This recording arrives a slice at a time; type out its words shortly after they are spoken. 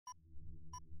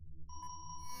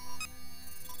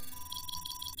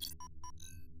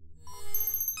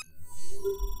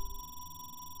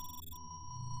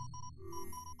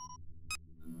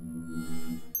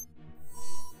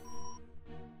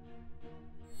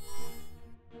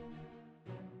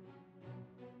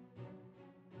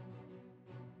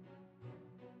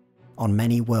on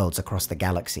many worlds across the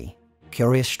galaxy,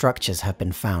 curious structures have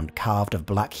been found carved of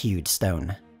black-hued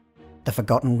stone, the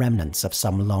forgotten remnants of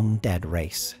some long-dead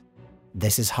race.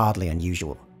 This is hardly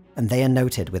unusual, and they are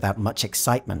noted without much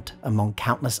excitement among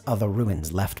countless other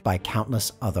ruins left by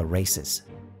countless other races.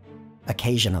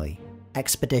 Occasionally,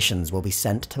 expeditions will be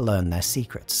sent to learn their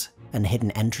secrets, and hidden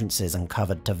entrances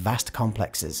uncovered to vast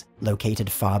complexes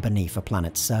located far beneath a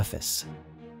planet's surface.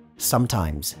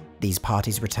 Sometimes, these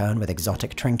parties return with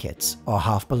exotic trinkets or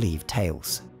half-believed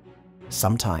tales.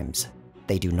 Sometimes,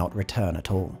 they do not return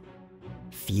at all.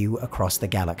 Few across the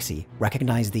galaxy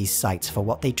recognize these sites for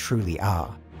what they truly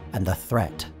are, and the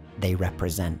threat they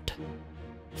represent.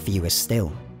 Fewer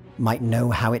still might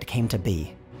know how it came to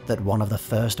be that one of the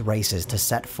first races to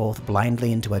set forth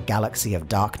blindly into a galaxy of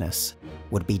darkness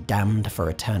would be damned for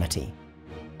eternity,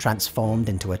 transformed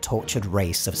into a tortured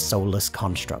race of soulless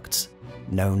constructs,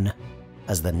 known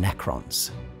as the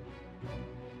Necrons.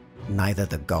 Neither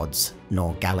the gods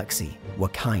nor galaxy were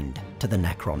kind to the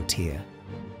Necron tier.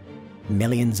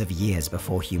 Millions of years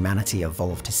before humanity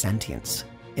evolved to sentience,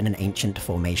 in an ancient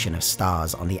formation of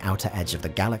stars on the outer edge of the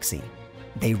galaxy,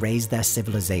 they raised their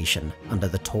civilization under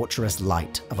the torturous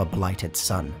light of a blighted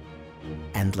sun.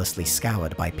 Endlessly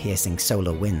scoured by piercing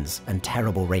solar winds and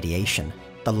terrible radiation,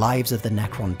 the lives of the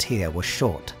Necron tier were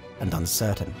short and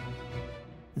uncertain.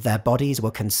 Their bodies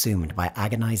were consumed by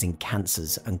agonizing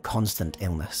cancers and constant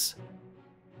illness.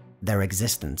 Their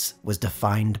existence was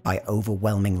defined by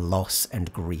overwhelming loss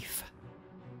and grief.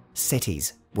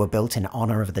 Cities were built in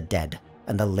honor of the dead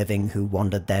and the living who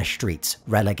wandered their streets,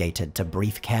 relegated to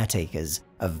brief caretakers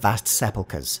of vast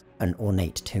sepulchres and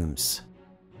ornate tombs.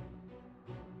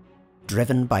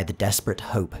 Driven by the desperate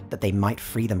hope that they might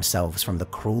free themselves from the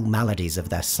cruel maladies of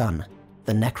their sun,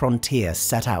 the Necron tier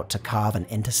set out to carve an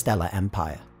interstellar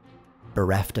empire.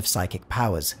 Bereft of psychic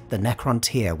powers, the Necron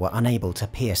tier were unable to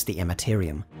pierce the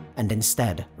immaterium, and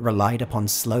instead relied upon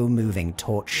slow-moving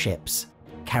torch ships,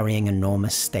 carrying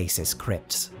enormous stasis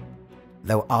crypts.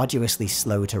 Though arduously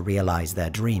slow to realize their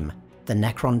dream, the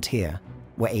Necron tier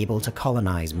were able to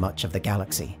colonize much of the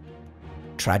galaxy.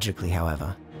 Tragically,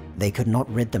 however, they could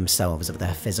not rid themselves of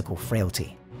their physical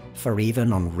frailty, for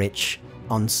even on rich,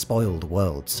 unspoiled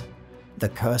worlds, the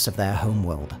curse of their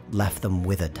homeworld left them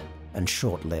withered and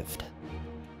short-lived.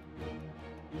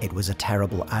 It was a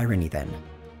terrible irony, then,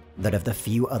 that of the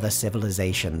few other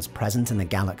civilizations present in the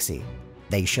galaxy,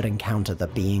 they should encounter the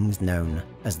beings known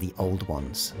as the Old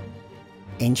Ones.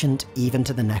 Ancient even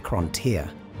to the Necron tier,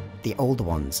 the Old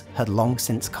Ones had long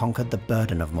since conquered the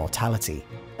burden of mortality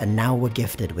and now were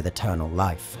gifted with eternal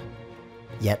life.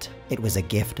 Yet it was a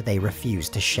gift they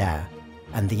refused to share,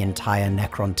 and the entire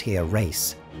Necron tier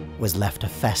race was left to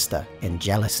fester in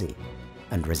jealousy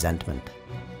and resentment.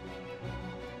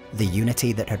 The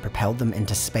unity that had propelled them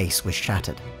into space was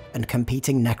shattered, and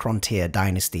competing Necron tier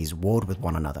dynasties warred with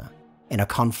one another in a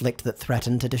conflict that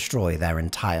threatened to destroy their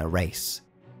entire race.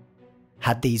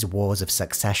 Had these wars of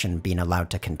succession been allowed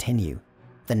to continue,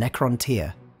 the Necron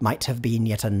tier might have been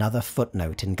yet another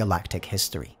footnote in galactic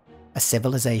history, a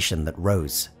civilization that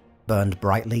rose, burned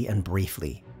brightly and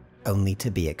briefly, only to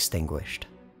be extinguished.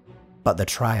 But the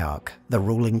Triarch, the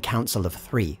ruling council of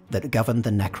three that governed the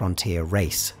Necron tier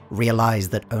race,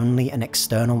 realized that only an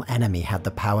external enemy had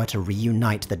the power to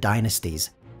reunite the dynasties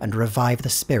and revive the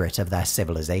spirit of their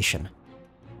civilization.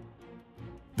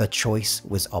 The choice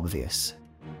was obvious.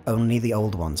 Only the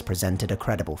Old Ones presented a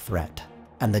credible threat,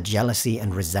 and the jealousy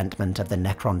and resentment of the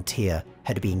Necron tier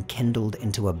had been kindled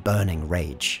into a burning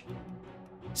rage.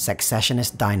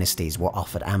 Successionist dynasties were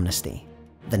offered amnesty.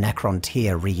 The Necron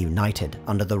tier reunited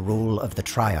under the rule of the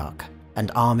Triarch,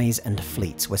 and armies and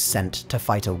fleets were sent to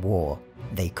fight a war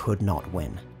they could not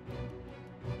win.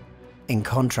 In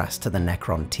contrast to the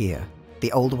Necron tier,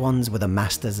 the Old Ones were the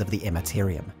masters of the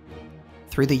Immaterium.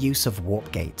 Through the use of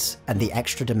warp gates and the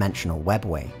extra-dimensional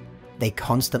webway, they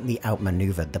constantly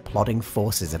outmaneuvered the plodding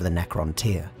forces of the Necron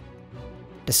tier.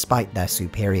 Despite their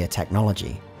superior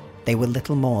technology, they were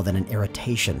little more than an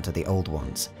irritation to the Old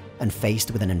Ones, and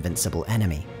faced with an invincible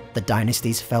enemy, the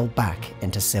dynasties fell back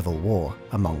into civil war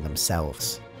among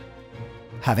themselves.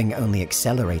 Having only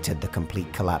accelerated the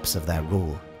complete collapse of their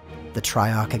rule, the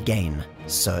Triarch again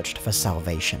searched for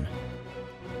salvation.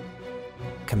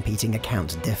 Competing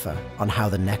accounts differ on how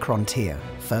the Necron tier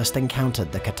first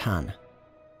encountered the Catan.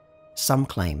 Some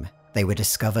claim they were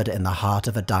discovered in the heart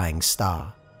of a dying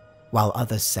star, while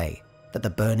others say that the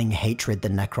burning hatred the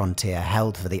Necron tier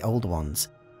held for the Old Ones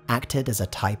acted as a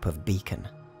type of beacon.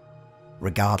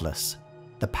 Regardless,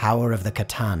 the power of the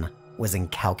Catan was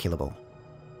incalculable.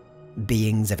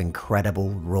 Beings of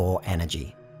incredible raw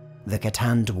energy, the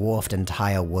Catan dwarfed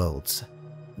entire worlds.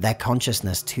 their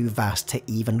consciousness too vast to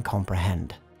even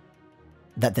comprehend.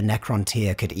 That the Necron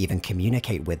tier could even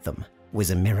communicate with them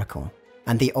was a miracle,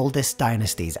 and the oldest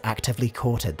dynasties actively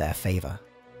courted their favor.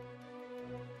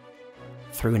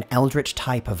 Through an eldritch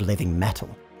type of living metal,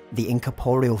 the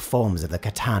incorporeal forms of the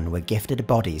Catan were gifted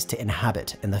bodies to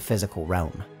inhabit in the physical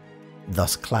realm.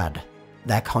 Thus clad,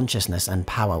 their consciousness and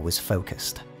power was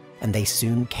focused, and they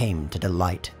soon came to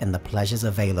delight in the pleasures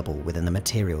available within the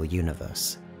material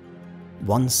universe.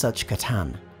 One such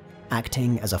Catan,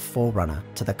 acting as a forerunner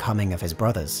to the coming of his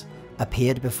brothers,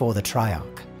 appeared before the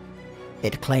Triarch.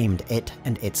 It claimed it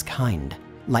and its kind,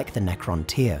 like the Necron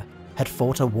tier, had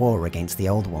fought a war against the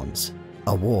Old Ones,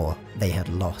 a war they had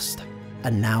lost,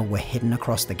 and now were hidden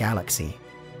across the galaxy,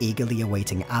 eagerly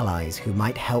awaiting allies who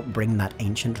might help bring that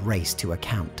ancient race to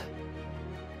account.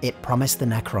 It promised the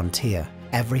Necron tier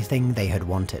everything they had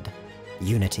wanted: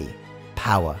 unity,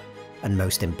 power, and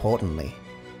most importantly,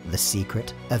 the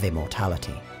secret of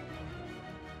immortality.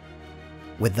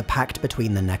 With the pact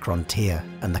between the Necron tier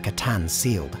and the Catan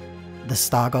sealed, the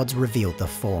Star Gods revealed the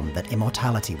form that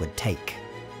immortality would take.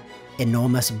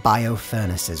 Enormous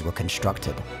bio-furnaces were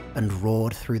constructed and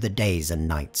roared through the days and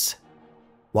nights.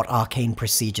 What arcane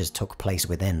procedures took place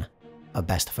within are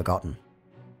best forgotten.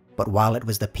 But while it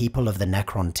was the people of the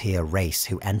Necron tier race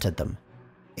who entered them,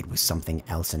 it was something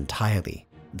else entirely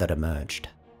that emerged.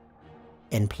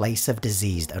 In place of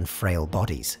diseased and frail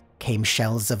bodies came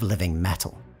shells of living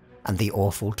metal, and the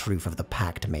awful truth of the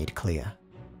pact made clear.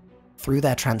 Through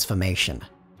their transformation,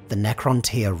 the Necron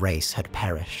tier race had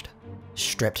perished,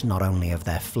 stripped not only of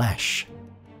their flesh,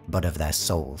 but of their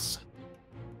souls.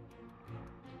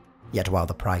 Yet while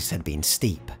the price had been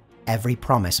steep, every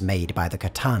promise made by the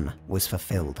Catan was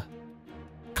fulfilled.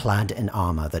 Clad in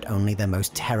armor that only their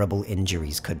most terrible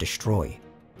injuries could destroy,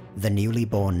 the newly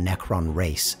born Necron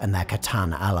race and their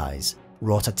Catan allies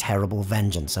wrought a terrible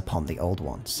vengeance upon the Old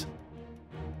Ones.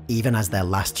 Even as their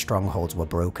last strongholds were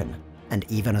broken, and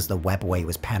even as the webway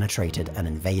was penetrated and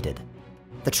invaded,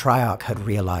 the Triarch had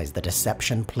realized the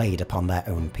deception played upon their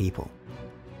own people.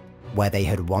 Where they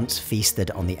had once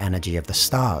feasted on the energy of the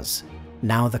stars,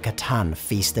 now the Catan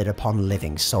feasted upon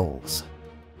living souls.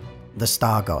 The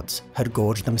Star Gods had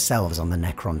gorged themselves on the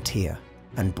Necron tier,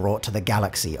 and brought to the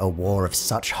galaxy a war of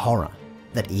such horror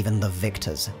that even the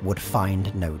victors would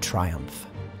find no triumph.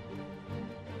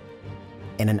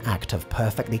 In an act of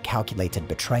perfectly calculated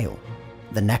betrayal,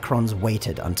 the Necrons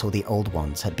waited until the Old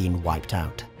Ones had been wiped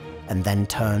out, and then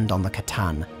turned on the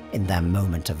Catan in their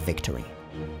moment of victory.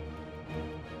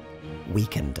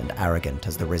 Weakened and arrogant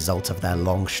as the result of their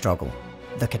long struggle,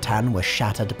 the Catan were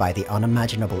shattered by the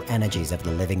unimaginable energies of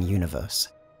the living universe,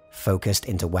 focused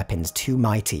into weapons too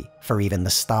mighty for even the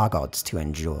Star Gods to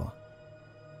endure.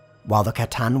 While the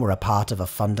Catan were a part of a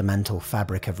fundamental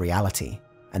fabric of reality,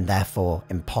 and therefore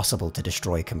impossible to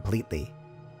destroy completely,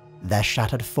 their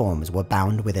shattered forms were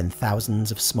bound within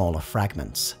thousands of smaller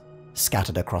fragments,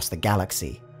 scattered across the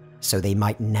galaxy, so they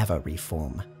might never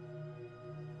reform.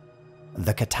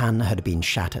 The Catan had been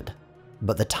shattered,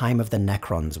 but the time of the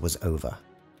Necrons was over.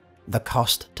 The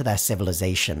cost to their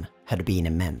civilization had been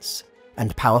immense,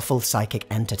 and powerful psychic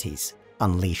entities,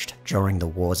 unleashed during the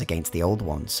wars against the Old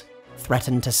Ones,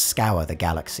 threatened to scour the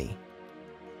galaxy.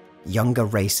 Younger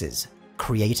races,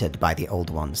 created by the Old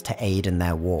Ones to aid in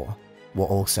their war, were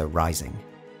also rising,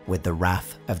 with the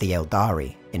wrath of the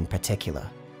Eldari, in particular,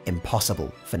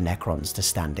 impossible for Necrons to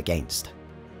stand against.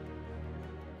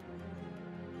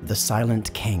 The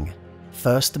Silent King,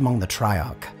 first among the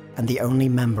Triarch, and the only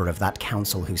member of that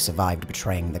council who survived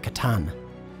betraying the Catan,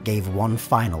 gave one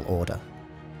final order.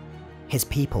 His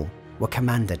people were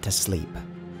commanded to sleep,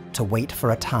 to wait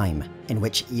for a time in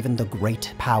which even the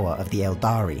great power of the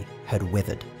Eldari had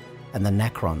withered, and the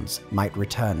Necrons might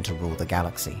return to rule the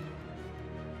galaxy.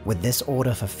 With this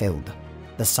order fulfilled,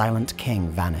 the Silent King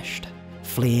vanished,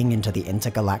 fleeing into the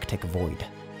intergalactic void,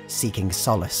 seeking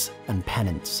solace and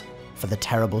penance for the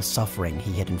terrible suffering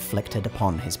he had inflicted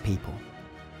upon his people.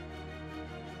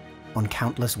 On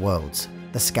countless worlds,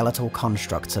 the skeletal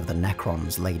constructs of the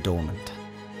Necrons lay dormant.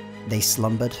 They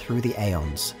slumbered through the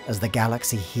aeons as the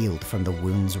galaxy healed from the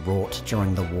wounds wrought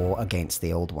during the war against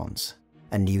the Old Ones,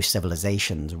 and new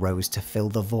civilizations rose to fill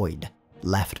the void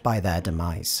left by their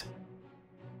demise.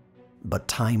 But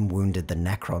time wounded the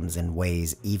Necrons in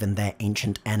ways even their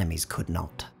ancient enemies could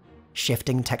not.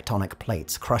 Shifting tectonic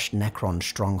plates crushed Necron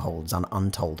strongholds on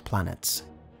untold planets.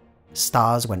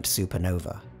 Stars went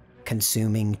supernova,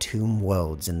 consuming tomb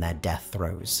worlds in their death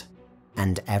throes.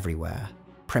 And everywhere,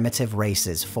 primitive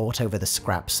races fought over the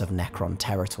scraps of Necron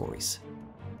territories.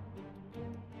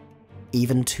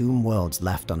 Even tomb worlds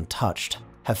left untouched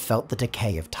have felt the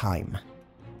decay of time.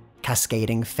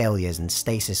 Cascading failures in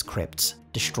stasis crypts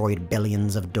destroyed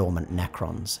billions of dormant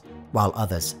Necrons, while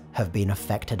others have been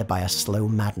affected by a slow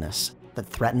madness that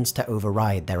threatens to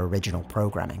override their original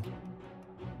programming.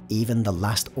 Even the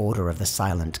last order of the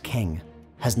Silent King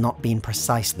has not been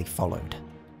precisely followed.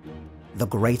 The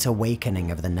Great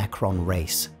Awakening of the Necron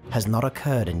race has not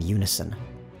occurred in unison,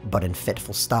 but in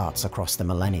fitful starts across the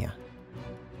millennia.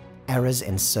 Errors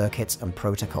in circuits and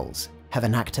protocols have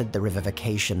enacted the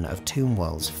revivification of tomb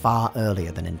worlds far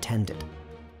earlier than intended,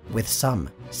 with some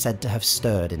said to have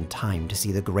stirred in time to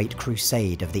see the Great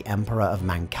Crusade of the Emperor of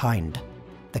Mankind,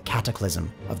 the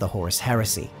Cataclysm of the Horus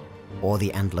Heresy, or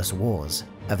the Endless Wars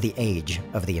of the Age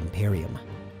of the Imperium.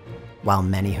 While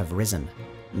many have risen,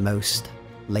 most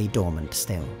lay dormant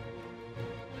still.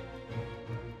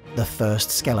 The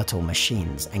first skeletal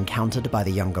machines encountered by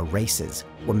the younger races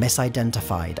were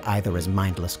misidentified either as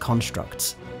mindless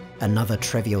constructs, another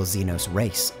trivial Xenos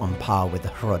race on par with the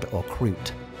Hrud or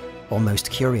Kroot, or most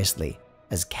curiously,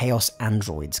 as chaos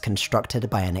androids constructed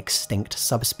by an extinct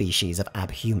subspecies of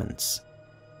abhumans.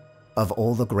 Of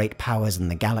all the great powers in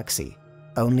the galaxy,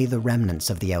 only the remnants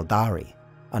of the Eldari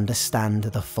understand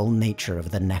the full nature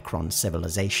of the Necron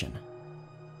civilization.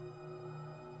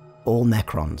 All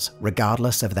Necrons,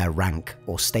 regardless of their rank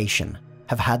or station,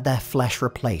 have had their flesh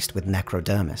replaced with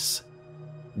necrodermis.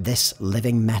 This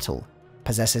living metal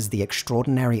possesses the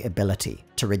extraordinary ability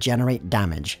to regenerate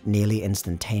damage nearly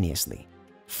instantaneously,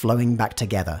 flowing back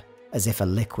together as if a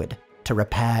liquid to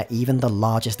repair even the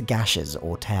largest gashes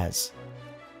or tears.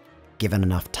 Given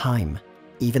enough time,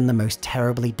 even the most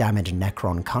terribly damaged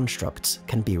Necron constructs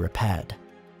can be repaired,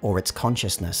 or its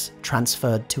consciousness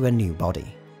transferred to a new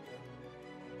body.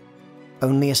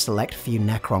 Only a select few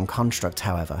Necron constructs,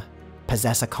 however,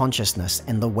 possess a consciousness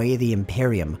in the way the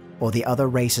Imperium or the other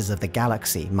races of the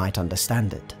galaxy might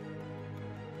understand it.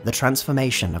 The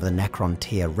transformation of the Necron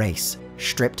tier race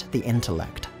stripped the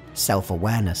intellect,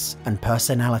 self-awareness, and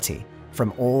personality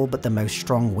from all but the most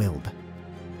strong-willed.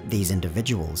 These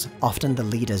individuals, often the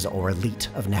leaders or elite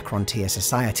of Necron tier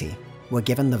society, were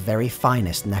given the very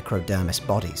finest necrodermis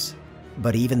bodies,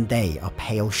 but even they are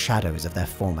pale shadows of their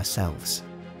former selves.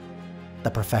 The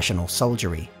professional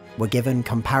soldiery were given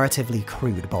comparatively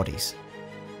crude bodies,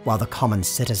 while the common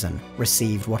citizen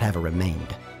received whatever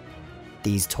remained.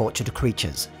 These tortured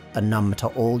creatures are numb to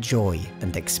all joy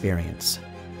and experience,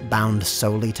 bound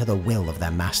solely to the will of their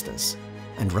masters,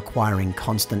 and requiring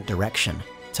constant direction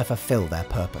to fulfill their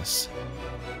purpose.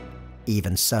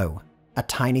 Even so, a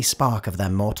tiny spark of their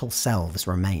mortal selves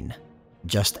remain,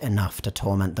 just enough to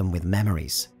torment them with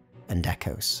memories and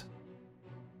echoes.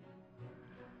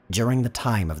 During the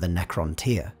time of the Necron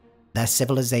tier, their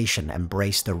civilization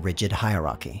embraced a rigid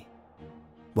hierarchy.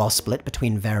 While split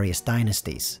between various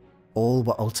dynasties, all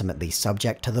were ultimately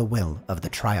subject to the will of the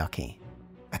Triarchy,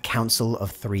 a council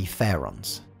of 3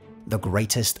 pharaohs, the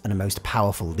greatest and most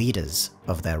powerful leaders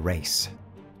of their race.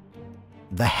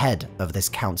 The head of this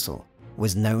council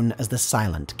was known as the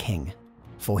Silent King,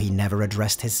 for he never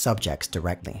addressed his subjects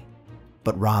directly,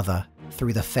 but rather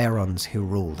through the pharaohs who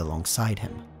ruled alongside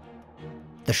him.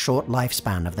 The short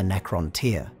lifespan of the Necron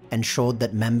tier ensured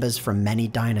that members from many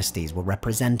dynasties were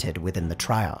represented within the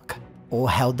Triarch, or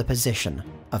held the position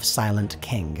of Silent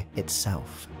King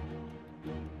itself.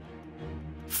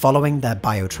 Following their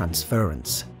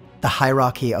biotransference, the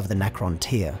hierarchy of the Necron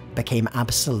tier became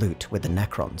absolute with the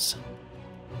Necrons.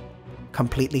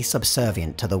 Completely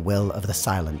subservient to the will of the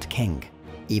Silent King,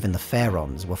 even the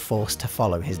pharaohs were forced to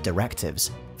follow his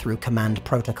directives through command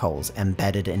protocols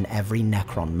embedded in every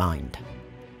Necron mind.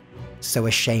 So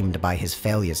ashamed by his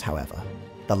failures, however,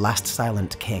 the last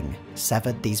Silent King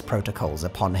severed these protocols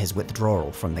upon his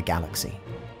withdrawal from the galaxy,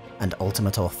 and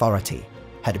ultimate authority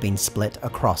had been split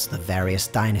across the various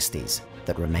dynasties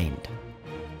that remained.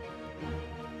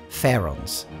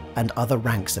 Pharaohs and other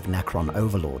ranks of Necron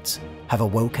overlords have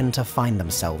awoken to find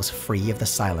themselves free of the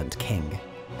Silent King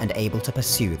and able to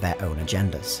pursue their own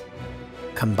agendas.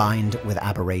 Combined with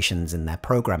aberrations in their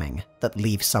programming that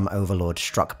leave some overlords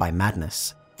struck by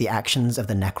madness, the actions of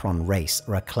the Necron race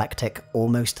are eclectic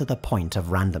almost to the point of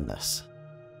randomness.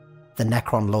 The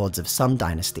Necron lords of some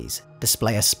dynasties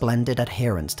display a splendid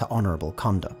adherence to honorable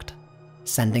conduct,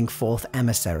 sending forth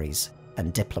emissaries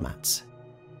and diplomats.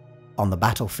 On the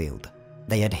battlefield,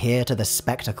 they adhere to the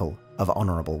spectacle of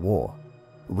honorable war,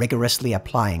 rigorously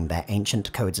applying their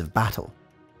ancient codes of battle.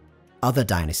 Other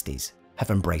dynasties have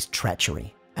embraced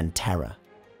treachery and terror,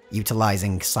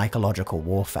 utilizing psychological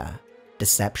warfare,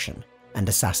 deception, and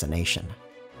assassination.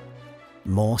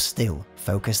 More still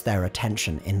focus their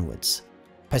attention inwards,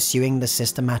 pursuing the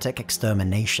systematic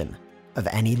extermination of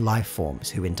any life forms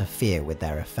who interfere with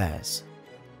their affairs.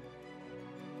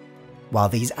 While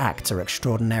these acts are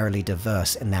extraordinarily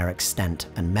diverse in their extent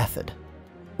and method,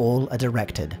 all are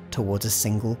directed towards a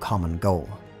single common goal: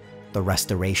 the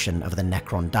restoration of the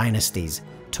Necron dynasties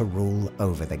to rule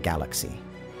over the galaxy.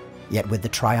 Yet with the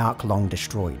Triarch long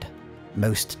destroyed,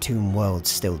 most tomb worlds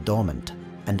still dormant,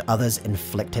 and others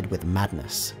inflicted with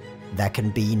madness, there can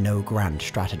be no grand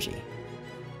strategy.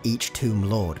 Each tomb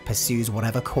lord pursues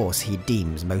whatever course he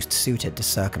deems most suited to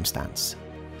circumstance.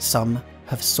 Some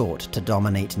have sought to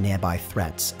dominate nearby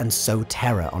threats and sow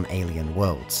terror on alien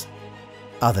worlds.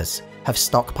 Others have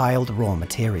stockpiled raw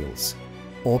materials,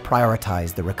 or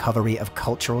prioritized the recovery of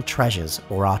cultural treasures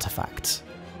or artifacts.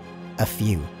 A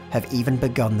few have even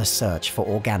begun the search for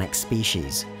organic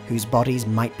species whose bodies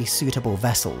might be suitable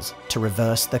vessels to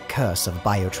reverse the curse of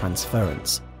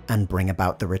biotransference and bring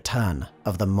about the return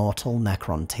of the mortal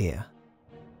Necron tier.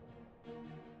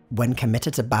 When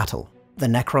committed to battle, the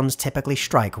Necrons typically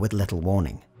strike with little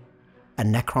warning. A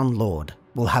Necron Lord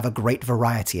will have a great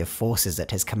variety of forces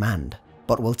at his command,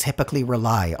 but will typically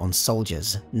rely on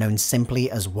soldiers known simply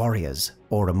as warriors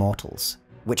or immortals,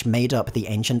 which made up the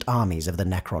ancient armies of the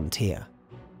Necron tier.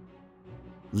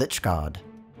 Lichguard,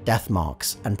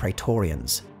 Deathmarks, and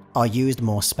Praetorians are used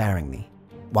more sparingly,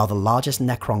 while the largest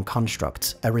Necron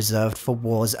constructs are reserved for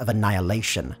wars of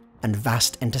annihilation and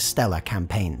vast interstellar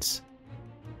campaigns.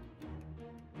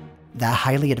 Their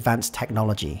highly advanced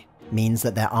technology means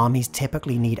that their armies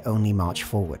typically need only march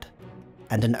forward,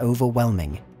 and an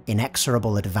overwhelming,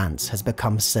 inexorable advance has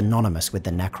become synonymous with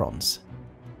the Necrons.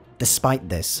 Despite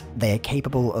this, they are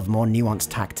capable of more nuanced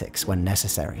tactics when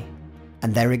necessary,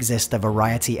 and there exist a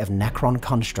variety of Necron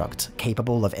constructs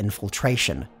capable of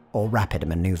infiltration or rapid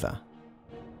maneuver.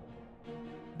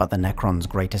 But the Necrons'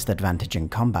 greatest advantage in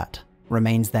combat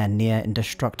remains their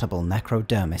near-indestructible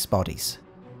necrodermis bodies.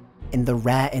 In the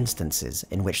rare instances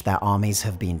in which their armies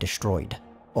have been destroyed,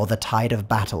 or the tide of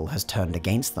battle has turned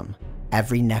against them,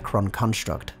 every Necron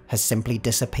construct has simply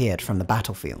disappeared from the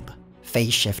battlefield,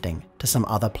 phase-shifting to some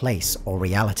other place or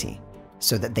reality,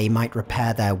 so that they might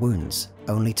repair their wounds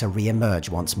only to re-emerge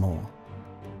once more.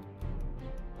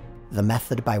 The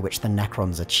method by which the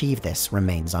Necrons achieve this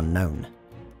remains unknown.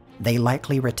 They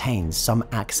likely retain some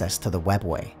access to the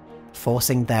webway,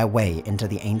 forcing their way into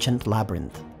the ancient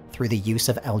labyrinth through the use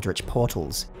of eldritch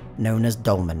portals known as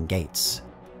Dolmen Gates.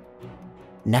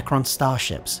 Necron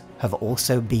starships have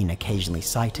also been occasionally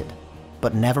sighted,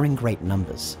 but never in great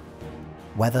numbers.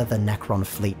 Whether the Necron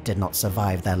fleet did not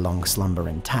survive their long slumber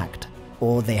intact,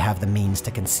 or they have the means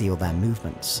to conceal their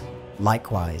movements,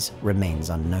 likewise remains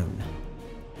unknown.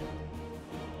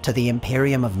 To the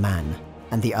Imperium of Man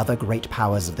and the other great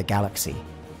powers of the galaxy,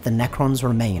 the Necrons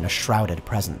remain a shrouded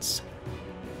presence.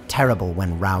 Terrible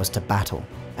when roused to battle,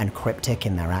 and cryptic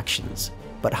in their actions,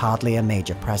 but hardly a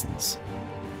major presence.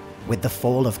 With the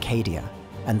fall of Cadia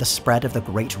and the spread of the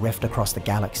Great Rift across the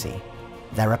galaxy,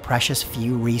 there are precious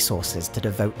few resources to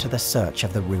devote to the search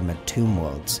of the rumored tomb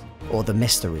worlds or the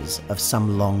mysteries of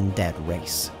some long-dead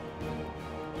race.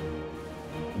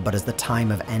 But as the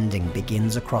time of ending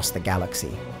begins across the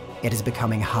galaxy, it is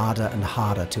becoming harder and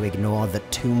harder to ignore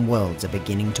that tomb worlds are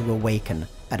beginning to awaken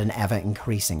at an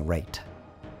ever-increasing rate.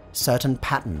 Certain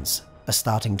patterns are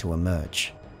starting to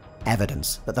emerge,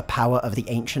 evidence that the power of the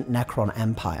ancient Necron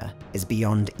Empire is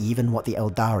beyond even what the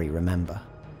Eldari remember.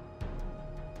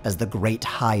 As the great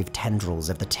hive tendrils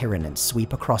of the Tyranids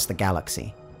sweep across the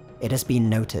galaxy, it has been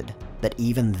noted that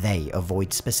even they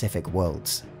avoid specific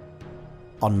worlds.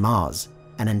 On Mars,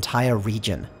 an entire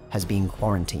region has been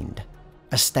quarantined,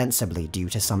 ostensibly due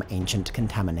to some ancient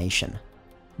contamination,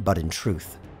 but in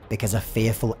truth, because a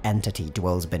fearful entity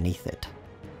dwells beneath it.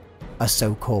 A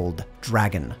so-called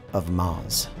Dragon of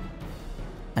Mars.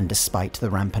 And despite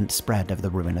the rampant spread of the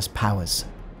ruinous powers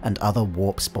and other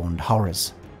warp-spawned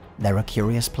horrors, there are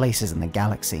curious places in the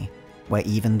galaxy where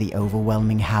even the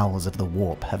overwhelming howls of the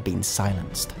warp have been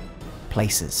silenced.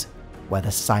 Places where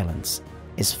the silence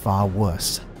is far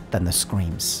worse than the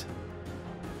screams.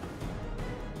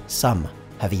 Some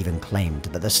have even claimed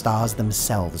that the stars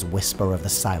themselves whisper of the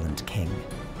Silent King,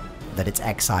 that its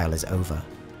exile is over,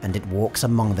 and it walks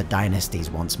among the dynasties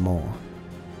once more.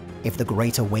 If the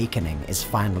Great Awakening is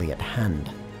finally at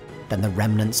hand, then the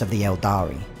remnants of the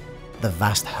Eldari, the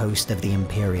vast host of the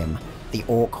Imperium, the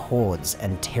Orc hordes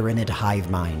and Tyranid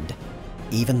hive mind,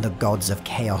 even the gods of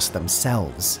chaos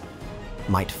themselves,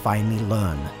 might finally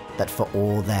learn that for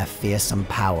all their fearsome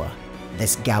power,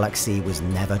 this galaxy was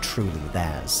never truly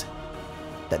theirs.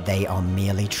 That they are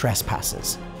merely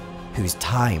trespassers, whose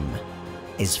time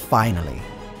is finally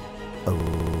over.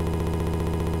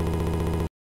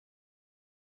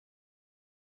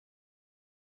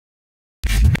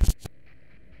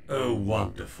 Oh,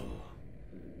 wonderful.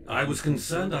 I was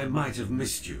concerned I might have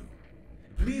missed you.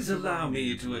 Please allow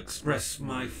me to express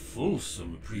my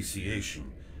fulsome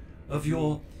appreciation of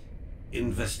your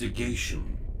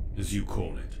investigation, as you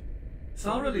call it.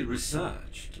 Thoroughly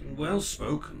researched and well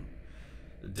spoken.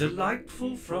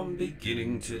 Delightful from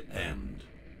beginning to end.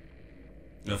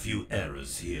 A few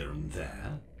errors here and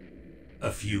there.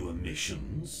 A few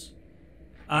omissions.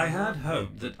 I had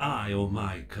hoped that I or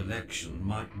my collection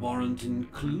might warrant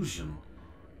inclusion.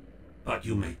 But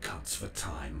you make cuts for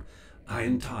time. I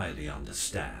entirely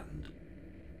understand.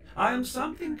 I am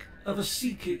something of a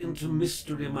seeker into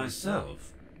mystery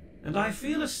myself, and I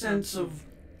feel a sense of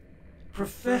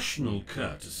professional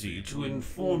courtesy to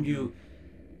inform you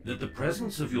that the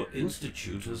presence of your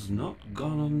institute has not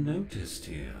gone unnoticed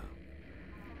here.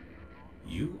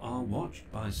 You are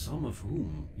watched by some of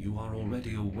whom you are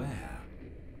already aware,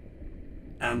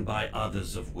 and by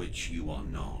others of which you are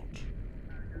not.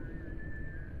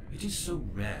 It is so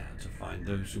rare to find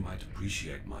those who might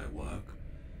appreciate my work.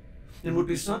 It would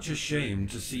be such a shame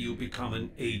to see you become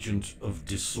an agent of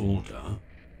disorder.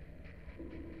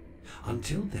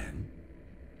 Until then,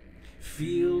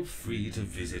 feel free to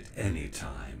visit any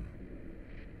time.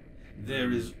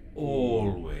 There is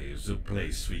always a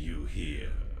place for you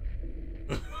here.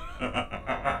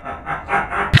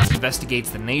 Investigates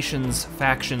the nations,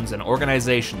 factions, and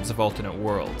organizations of alternate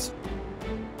worlds.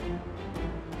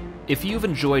 If you've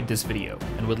enjoyed this video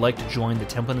and would like to join the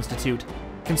Templin Institute,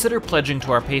 consider pledging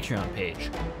to our Patreon page.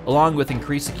 Along with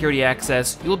increased security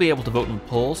access, you'll be able to vote in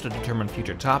polls to determine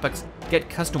future topics, get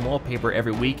custom wallpaper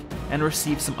every week, and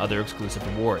receive some other exclusive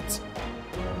rewards.